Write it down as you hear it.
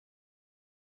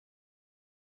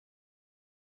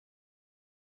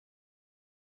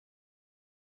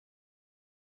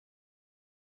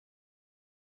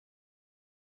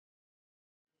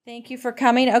Thank you for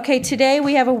coming. Okay, today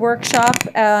we have a workshop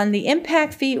on the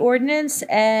impact fee ordinance,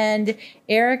 and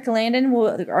Eric Landon,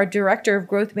 our Director of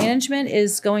Growth Management,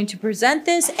 is going to present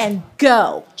this and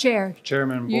go.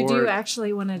 Chairman, You board. do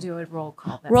actually want to do a roll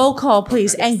call. Roll call,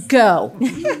 please, and go.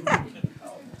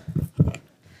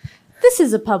 This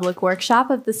is a public workshop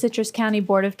of the Citrus County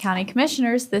Board of County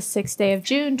Commissioners this 6th day of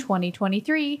June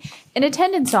 2023. In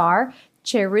attendance are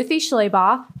Chair Ruthie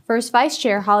Schleybaugh, First Vice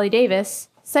Chair Holly Davis,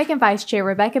 Second Vice Chair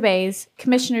Rebecca Bays,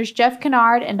 Commissioners Jeff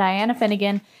Kennard and Diana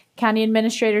Finnegan, County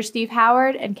Administrator Steve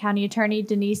Howard, and County Attorney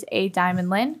Denise A. Diamond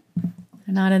Lynn. They're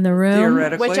not in the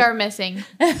room. Which are missing.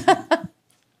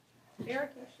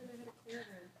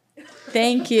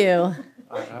 Thank you.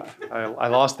 I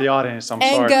lost the audience. I'm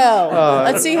And sorry. go.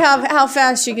 Let's see how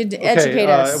fast you could educate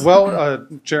us.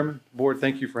 Chairman, board,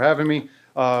 thank you for having me.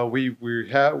 We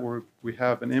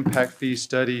have an impact fee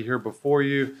study here before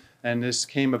you, and this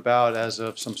came about as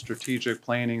of some strategic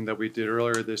planning that we did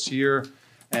earlier this year.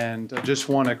 And I just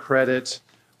want to credit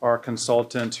our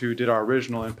consultant who did our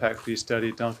original impact fee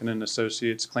study, Duncan and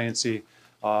Associates, Clancy,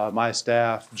 my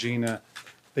staff, Gina.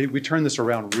 We turned this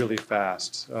around really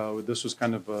fast. This was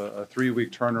kind of a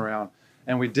 3-week turnaround.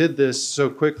 And we did this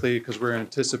so quickly because we're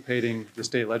anticipating the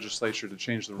state legislature to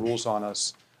change the rules on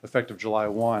us effective July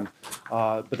 1.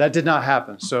 But that did not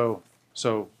happen. So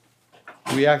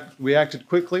we acted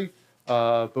quickly,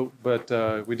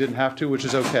 but we didn't have to, which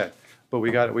is okay. But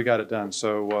we got it done.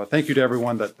 So thank you to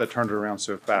everyone that turned it around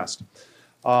so fast.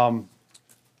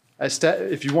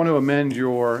 If you want to amend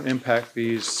your impact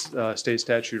fees, state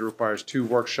statute requires 2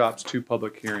 workshops, 2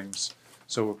 public hearings.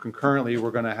 So concurrently,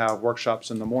 we're going to have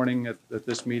workshops in the morning at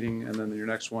this meeting, and then your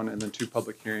next one, and then 2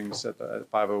 public hearings at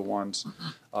 5:01s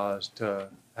to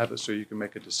have it so you can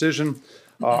make a decision.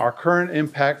 Our current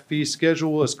impact fee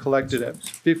schedule is collected at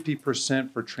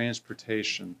 50% for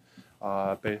transportation,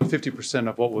 50%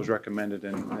 of what was recommended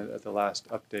at the last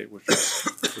update, which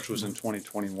was in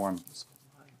 2021.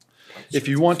 If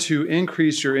you want to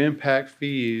increase your impact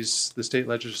fees, the state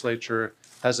legislature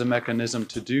has a mechanism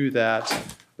to do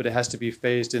that, but it has to be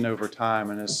phased in over time,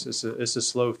 and it's a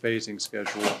slow phasing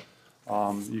schedule.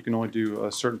 You can only do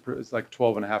a certain, it's like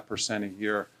 12.5% a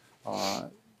year,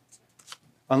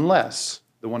 unless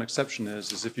the one exception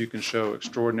is if you can show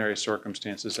extraordinary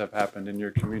circumstances have happened in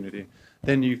your community,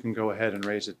 then you can go ahead and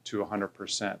raise it to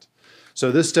 100%.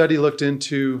 So this study looked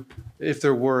into if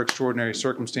there were extraordinary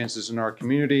circumstances in our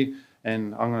community,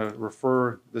 and I'm going to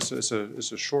refer, this is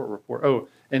a short report. Oh,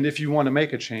 and if you want to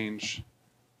make a change,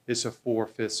 it's a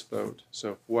 4/5 vote.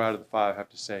 So 4 out of the 5 have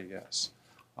to say yes.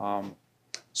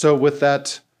 So with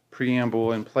that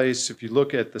preamble in place, if you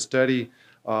look at the study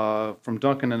from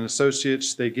Duncan and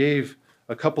Associates, they gave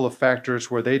a couple of factors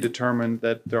where they determined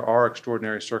that there are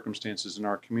extraordinary circumstances in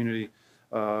our community.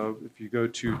 If you go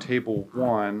to Table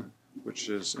 1, which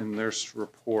is in their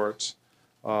report,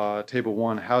 Table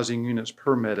 1, housing units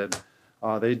permitted,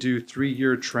 they do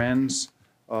 3-year trends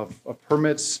of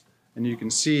permits, and you can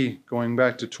see going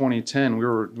back to 2010,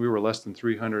 we were less than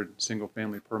 300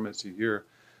 single-family permits a year.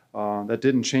 That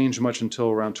didn't change much until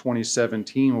around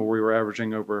 2017, where we were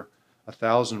averaging over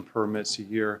 1,000 permits a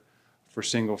year for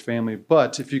single family.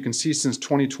 But if you can see, since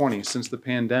 2020, since the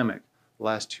pandemic, the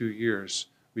last 2 years,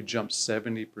 we jumped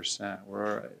 70%.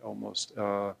 We're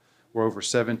over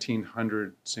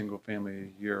 1,700 single family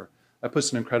a year. That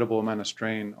puts an incredible amount of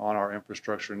strain on our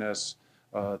infrastructure, and as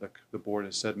the board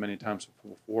has said many times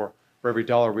before, for every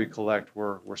dollar we collect,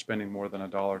 we're spending more than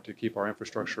 $1 to keep our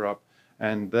infrastructure up.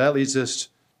 And that leads us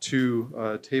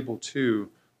to Table 2,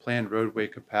 planned roadway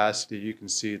capacity. You can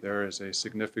see there is a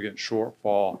significant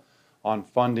shortfall on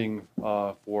funding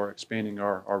for expanding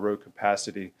our road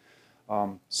capacity.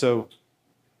 So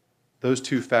those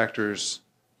 2 factors,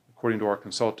 according to our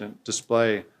consultant,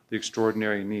 display the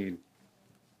extraordinary need.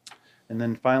 And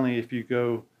then finally, if you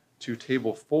go to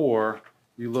Table 4,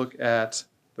 you look at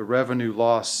the revenue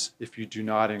loss if you do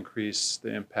not increase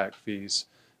the impact fees.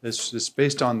 This is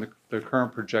based on the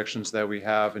current projections that we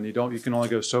have, and you can only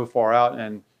go so far out,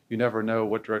 and you never know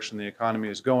what direction the economy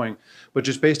is going. But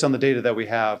just based on the data that we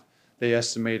have, they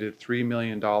estimated $3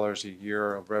 million a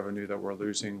year of revenue that we're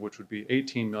losing, which would be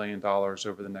 $18 million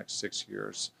over the next 6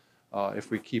 years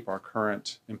if we keep our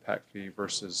current impact fee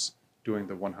versus doing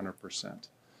the 100%.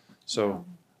 So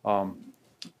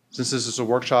since this is a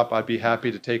workshop, I'd be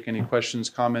happy to take any questions,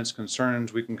 comments,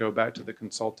 concerns. We can go back to the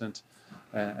consultant,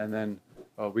 and then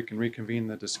we can reconvene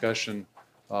the discussion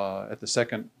at the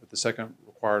second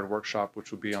required workshop,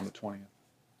 which will be on the 20th.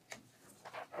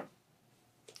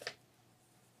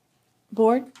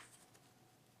 Board?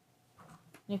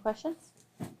 Any questions?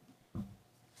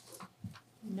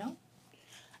 No?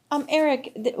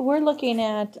 Eric, we're looking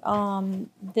at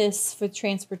this for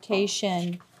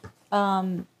transportation,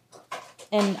 and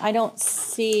I don't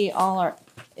see all our.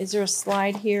 Is there a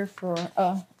slide here for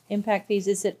impact fees?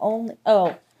 Is it only?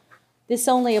 Oh, this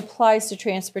only applies to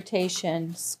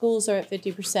transportation. Schools are at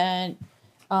 50%.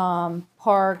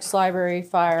 Parks, library,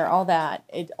 fire, all that.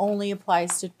 It only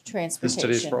applies to transportation. This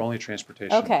study is for only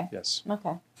transportation. Okay. Yes.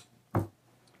 Okay.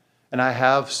 And I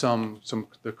have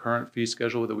the current fee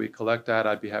schedule that we collect at.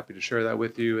 I'd be happy to share that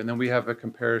with you. And then we have a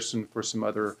comparison for some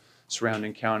other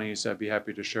surrounding counties. I'd be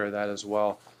happy to share that as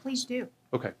well. Please do.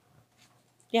 Okay.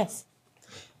 Yes.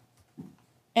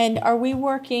 And are we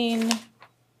working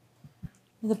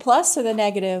the plus or the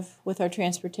negative with our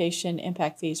transportation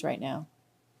impact fees right now?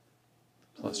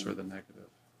 Plus or the negative?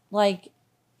 Like,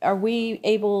 are we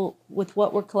able, with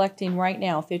what we're collecting right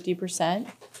now, 50%?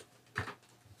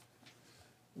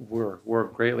 We're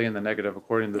greatly in the negative.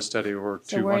 According to the study, we're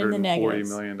So we're in the $240 negatives.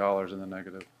 million in the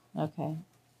negative. Okay.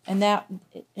 And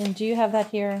do you have that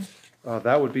here?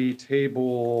 That would be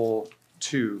table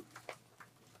 2.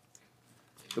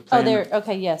 The Oh, plan, there,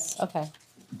 okay, yes, okay.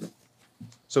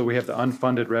 So we have the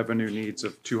unfunded revenue needs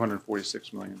of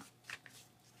 $246 million.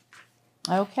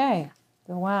 Okay.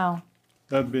 Oh, wow.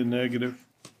 That'd be a negative.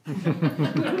 That'd be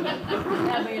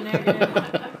a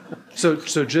negative. So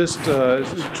just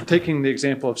taking the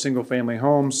example of single-family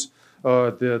homes,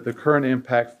 the current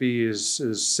impact fee is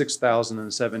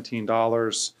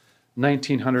 $6,017.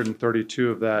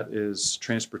 $1,932 of that is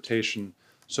transportation.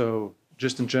 So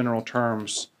just in general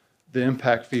terms, the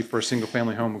impact fee for a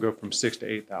single-family home would go from $6,000 to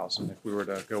 $8,000 if we were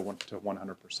to go to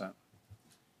 100%.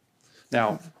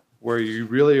 Now, where you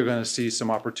really are going to see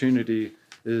some opportunity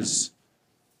is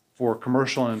for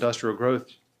commercial and industrial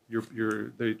growth.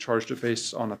 They charged it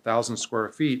based on 1,000 square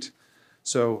feet.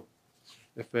 So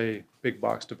if a big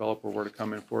box developer were to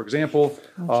come in, for example,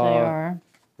 Which they are.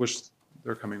 which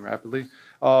they're coming rapidly,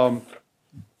 per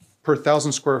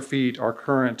 1,000 square feet, our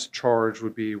current charge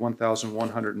would be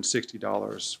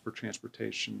 $1,160 for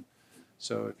transportation.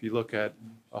 So if you look at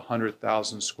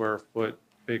 100,000 square foot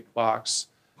big box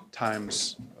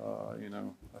times,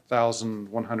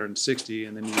 1,160,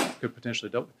 and then you could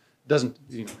potentially double. Doesn't,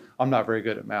 I'm not very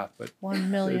good at math, but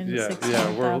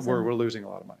 1,060,000. we're losing a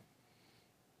lot of money.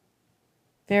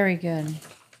 Very good.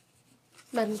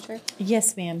 Madam Chair,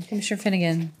 Yes, ma'am. Commissioner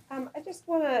Finnegan. I just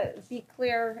want to be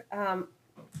clear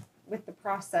with the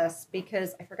process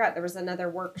because I forgot there was another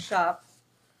workshop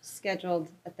scheduled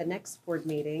at the next board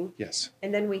meeting. Yes.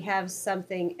 And then we have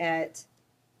something at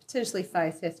potentially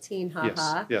 5:15,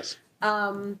 haha. Yes.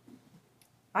 I'm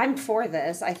for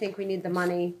this. I think we need the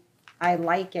money. I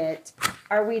like it.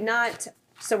 Are we not,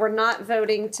 so we're not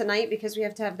voting tonight because we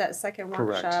have to have that second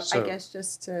Correct. workshop? So- I guess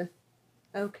just to,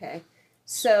 okay.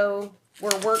 So we're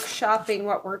workshopping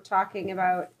what we're talking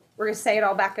about. We're going to say it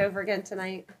all back over again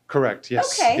tonight? Correct.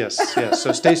 Yes. Okay. Yes.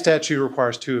 So state statute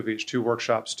requires 2 of each, 2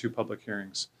 workshops, 2 public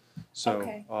hearings. So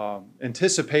Okay.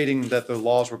 Anticipating that the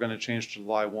laws were going to change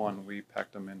July 1, we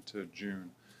packed them into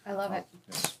June. I love it.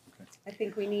 Yes. Okay. I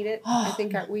think we need it. I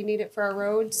think we need it for our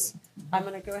roads. I'm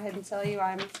going to go ahead and tell you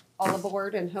I'm all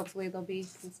aboard and hopefully there'll be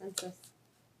consensus.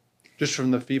 Just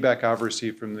from the feedback I've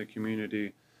received from the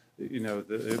community,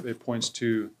 it points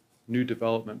to new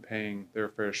development paying their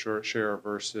fair share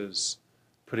versus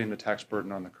putting the tax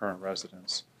burden on the current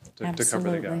residents to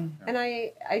cover the gap. Absolutely. Yeah. And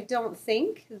I don't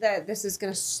think that this is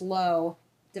going to slow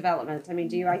development. I mean,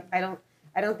 do you? I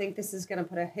don't think this is going to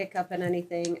put a hiccup in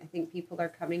anything. I think people are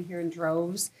coming here in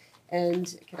droves, and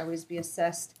it could always be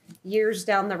assessed years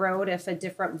down the road if a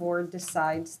different board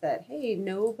decides that, hey,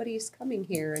 nobody's coming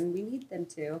here and we need them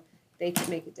to. They can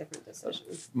make a different decision.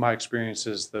 My experience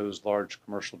is those large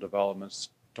commercial developments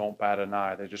don't bat an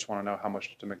eye. They just want to know how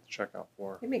much to make the check out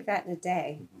for. We make that in a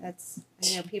day. That's,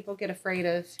 people get afraid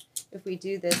of if we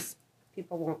do this,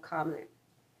 people won't come.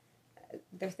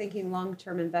 They're thinking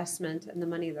long-term investment and the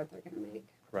money that they're going to make.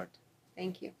 Correct.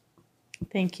 Thank you.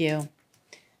 Thank you.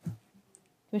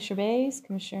 Commissioner Bays,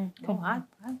 Commissioner Oh, I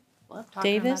love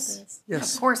talking Davis? about this.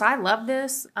 Yes. Of course, I love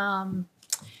this. For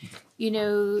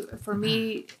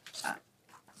me,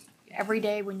 every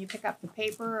day when you pick up the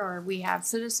paper or we have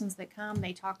citizens that come,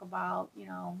 they talk about,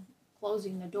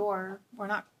 closing the door. We're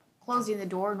not closing the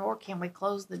door, nor can we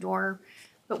close the door.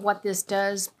 But what this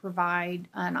does provide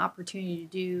an opportunity to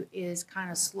do is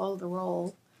kind of slow the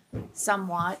roll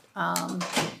somewhat.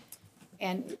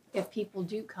 And if people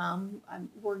do come,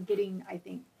 we're getting, I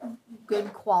think,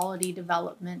 good quality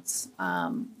developments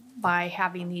by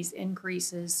having these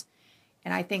increases.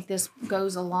 And I think this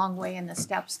goes a long way in the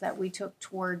steps that we took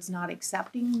towards not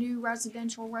accepting new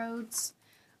residential roads.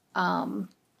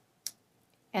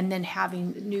 and then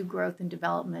having new growth and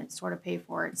development sort of pay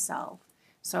for itself.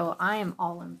 So I am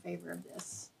all in favor of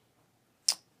this.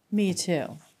 Me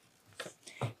too.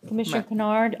 Commissioner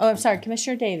Kennard, oh, I'm sorry,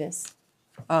 Commissioner Davis.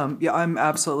 Yeah, I'm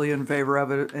absolutely in favor of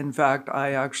it. In fact,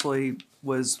 I actually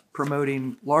was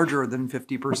promoting larger than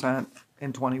 50%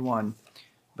 in 21,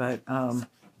 but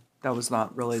that was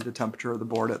not really the temperature of the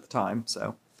board at the time,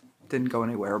 so didn't go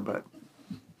anywhere. But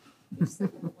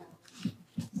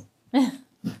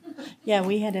Yeah,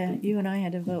 you and I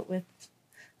had to vote with.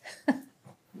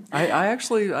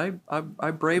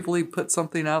 I bravely put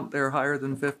something out there higher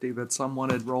than 50, but some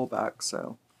wanted rollback,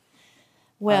 so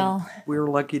Well, we were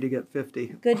lucky to get 50.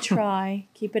 good try.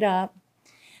 Keep it up.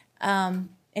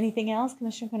 Anything else,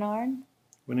 Commissioner Kennard?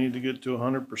 We need to get to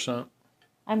 100%.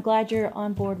 I'm glad you're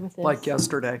on board with this. Like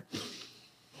yesterday.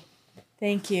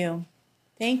 Thank you.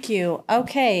 Thank you.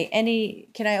 Okay,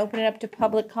 can I open it up to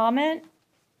public comment?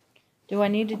 Do I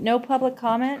need no public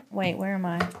comment? Wait, where am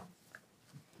I?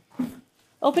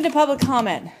 Open to public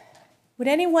comment. Would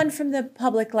anyone from the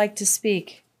public like to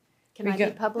speak? Can We I go-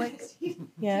 be public?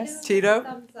 Yes? Tito?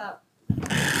 Thumbs up.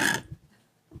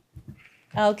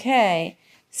 Okay,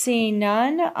 seeing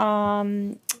none,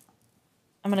 I'm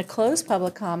going to close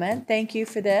public comment. Thank you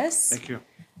for this. Thank you.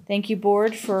 Thank you,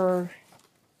 board, for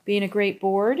being a great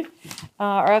board.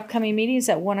 Our upcoming meeting is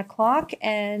at 1 o'clock,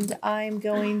 and I'm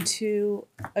going to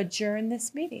adjourn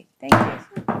this meeting. Thank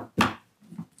you.